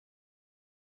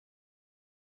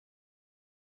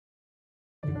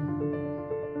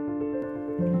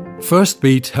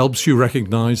Firstbeat helps you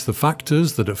recognize the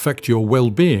factors that affect your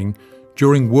well-being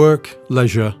during work,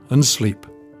 leisure, and sleep.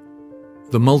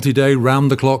 The multi-day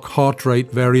round-the-clock heart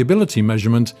rate variability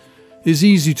measurement is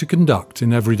easy to conduct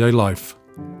in everyday life.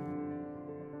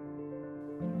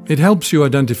 It helps you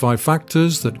identify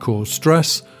factors that cause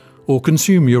stress or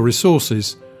consume your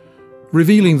resources,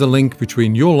 revealing the link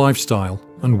between your lifestyle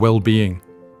and well-being.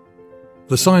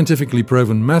 The scientifically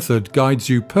proven method guides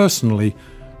you personally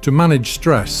to manage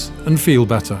stress and feel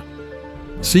better.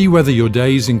 See whether your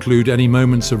days include any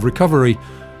moments of recovery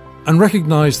and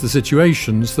recognize the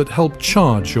situations that help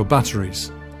charge your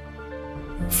batteries.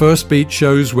 Firstbeat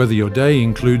shows whether your day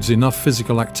includes enough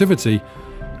physical activity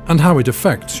and how it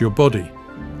affects your body.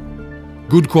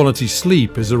 Good quality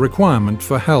sleep is a requirement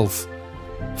for health.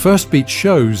 Firstbeat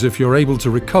shows if you're able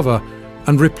to recover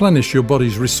and replenish your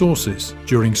body's resources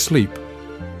during sleep.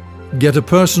 Get a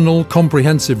personal,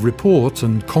 comprehensive report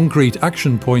and concrete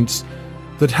action points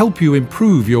that help you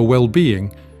improve your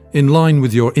well-being in line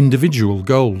with your individual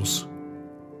goals.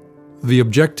 The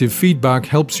objective feedback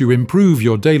helps you improve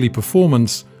your daily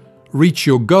performance, reach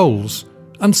your goals,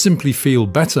 and simply feel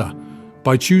better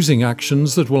by choosing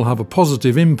actions that will have a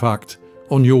positive impact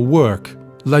on your work,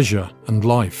 leisure, and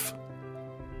life.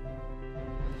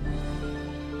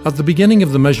 At the beginning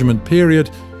of the measurement period,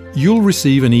 you'll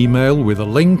receive an email with a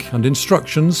link and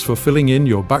instructions for filling in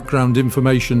your background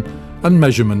information and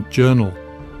measurement journal.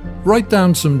 Write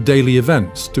down some daily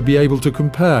events to be able to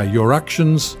compare your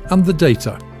actions and the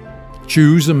data.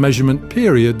 Choose a measurement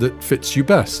period that fits you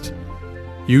best.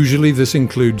 Usually this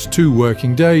includes 2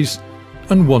 working days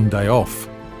and 1 day off.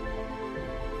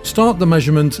 Start the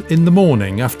measurement in the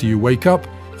morning after you wake up,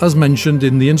 as mentioned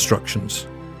in the instructions.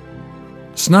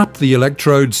 Snap the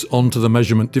electrodes onto the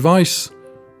measurement device,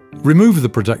 remove the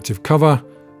protective cover,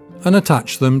 and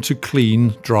attach them to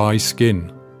clean, dry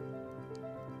skin.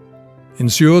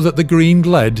 Ensure that the green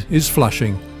LED is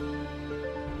flashing.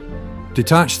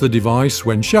 Detach the device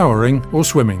when showering or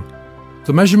swimming.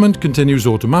 The measurement continues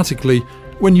automatically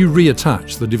when you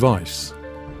reattach the device.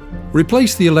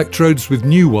 Replace the electrodes with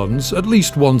new ones at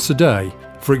least once a day,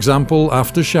 for example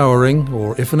after showering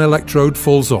or if an electrode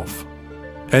falls off.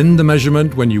 End the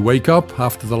measurement when you wake up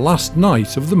after the last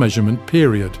night of the measurement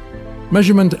period.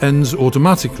 Measurement ends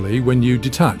automatically when you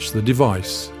detach the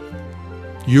device.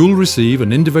 You'll receive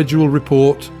an individual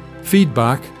report,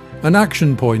 feedback, and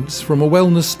action points from a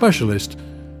wellness specialist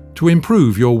to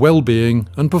improve your well-being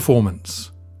and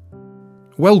performance.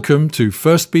 Welcome to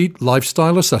Firstbeat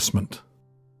Lifestyle Assessment.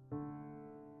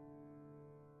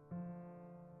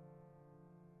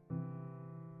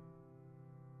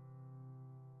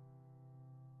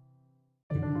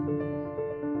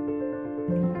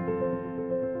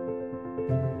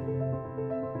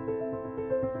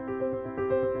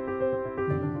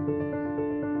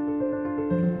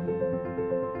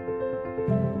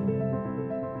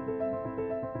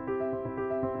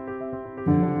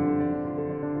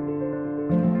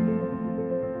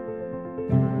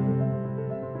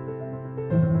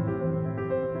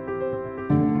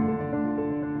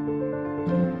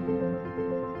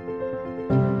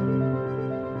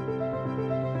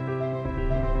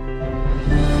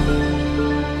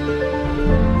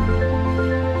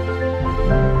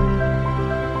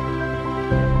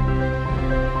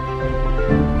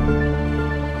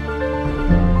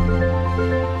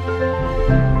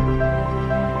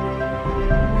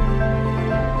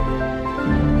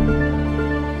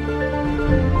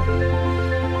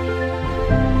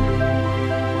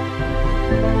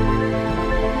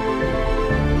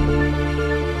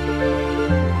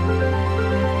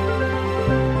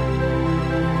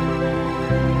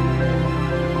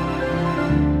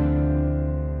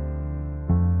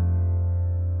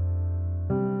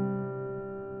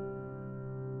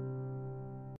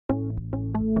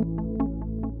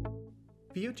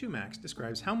 VO2 max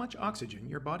describes how much oxygen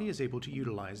your body is able to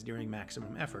utilize during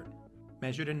maximum effort.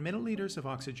 Measured in milliliters of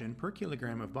oxygen per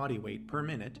kilogram of body weight per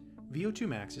minute, VO2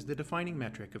 max is the defining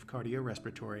metric of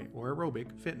cardiorespiratory or aerobic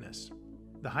fitness.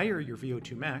 The higher your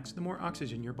VO2 max, the more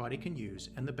oxygen your body can use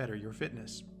and the better your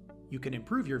fitness. You can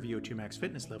improve your VO2 max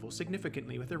fitness level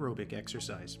significantly with aerobic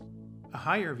exercise. A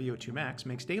higher VO2 max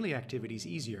makes daily activities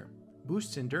easier,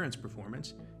 boosts endurance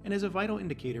performance, and is a vital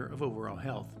indicator of overall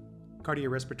health.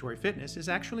 Cardiorespiratory fitness is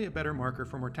actually a better marker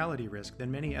for mortality risk than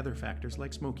many other factors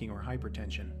like smoking or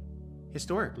hypertension.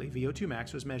 Historically, VO2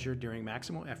 max was measured during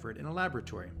maximal effort in a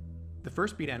laboratory. The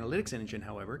Firstbeat analytics engine,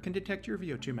 however, can detect your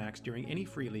VO2 max during any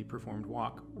freely performed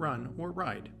walk, run, or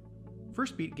ride.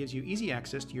 Firstbeat gives you easy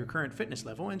access to your current fitness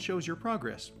level and shows your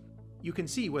progress. You can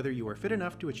see whether you are fit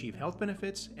enough to achieve health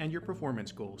benefits and your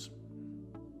performance goals.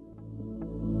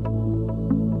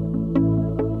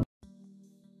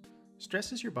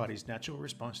 Stress is your body's natural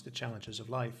response to challenges of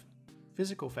life.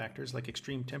 Physical factors like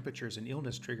extreme temperatures and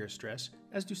illness trigger stress,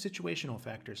 as do situational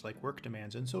factors like work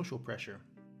demands and social pressure.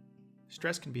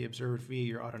 Stress can be observed via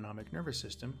your autonomic nervous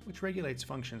system, which regulates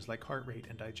functions like heart rate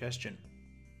and digestion.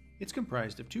 It's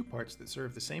comprised of two parts that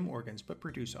serve the same organs but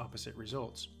produce opposite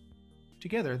results.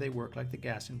 Together, they work like the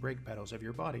gas and brake pedals of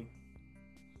your body.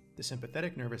 The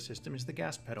sympathetic nervous system is the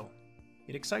gas pedal.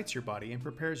 It excites your body and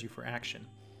prepares you for action.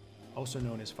 Also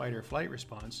known as fight or flight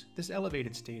response, this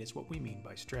elevated state is what we mean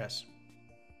by stress.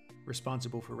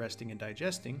 Responsible for resting and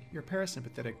digesting, your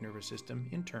parasympathetic nervous system,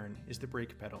 in turn, is the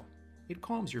brake pedal. It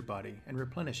calms your body and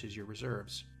replenishes your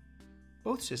reserves.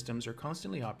 Both systems are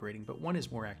constantly operating, but one is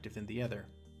more active than the other.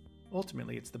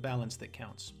 Ultimately, it's the balance that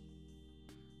counts.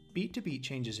 Beat-to-beat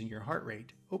changes in your heart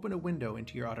rate open a window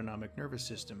into your autonomic nervous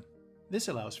system. This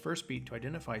allows Firstbeat to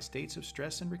identify states of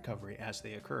stress and recovery as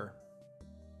they occur.